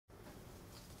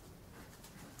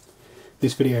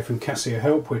This video from Casio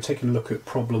Help, we're taking a look at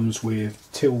problems with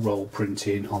till roll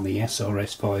printing on the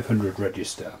SR-S500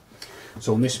 register.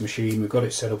 So on this machine we've got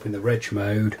it set up in the reg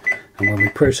mode, and when we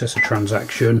process a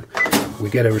transaction we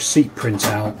get a receipt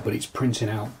printout, but it's printing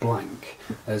out blank.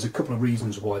 There's a couple of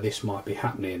reasons why this might be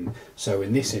happening. So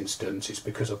in this instance it's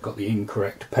because I've got the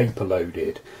incorrect paper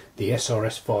loaded. The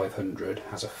SR-S500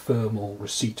 has a thermal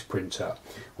receipt printer,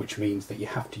 which means that you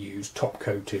have to use top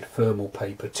coated thermal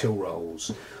paper till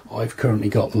rolls. I've currently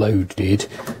got loaded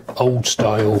old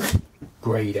style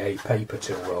grade A paper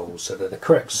till rolls, so they're the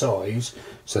correct size,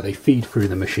 so they feed through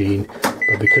the machine,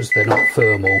 but because they're not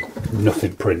thermal,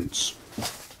 nothing prints.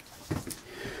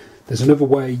 There's another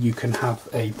way you can have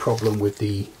a problem with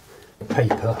the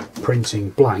paper printing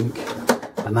blank,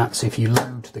 and that's if you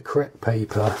load the correct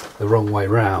paper the wrong way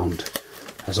round,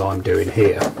 as I'm doing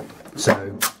here.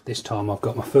 So this time I've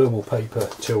got my thermal paper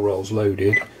till rolls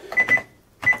loaded.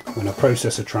 When I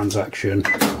process a transaction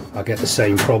I get the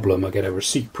same problem. I get a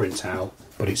receipt printout,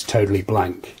 but it's totally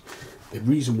blank. The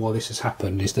reason why this has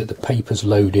happened is that the paper's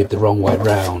loaded the wrong way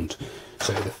round.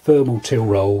 So the thermal till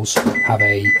rolls have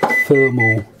a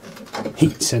thermal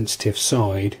heat sensitive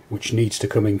side which needs to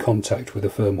come in contact with the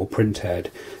thermal print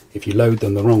head. If you load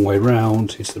them the wrong way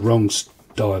round, it's the wrong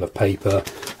style of paper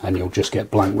and you'll just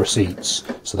get blank receipts.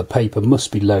 So the paper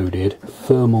must be loaded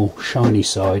thermal shiny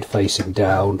side facing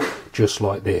down, just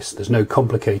like this. There's no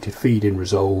complicated feeding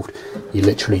resolved. You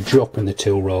literally drop in the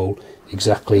till roll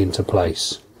exactly into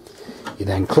place. You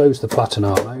then close the platen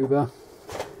arm over,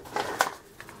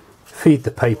 feed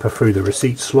the paper through the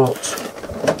receipt slot,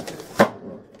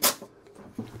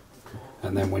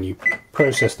 and then when you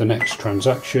process the next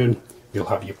transaction you'll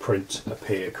have your print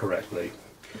appear correctly.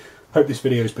 Hope this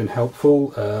video has been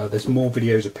helpful. There's more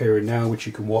videos appearing now which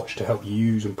you can watch to help you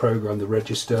use and program the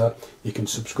register. You can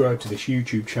subscribe to this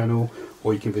YouTube channel,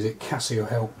 or you can visit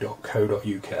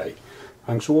casiohelp.co.uk.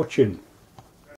 Thanks for watching.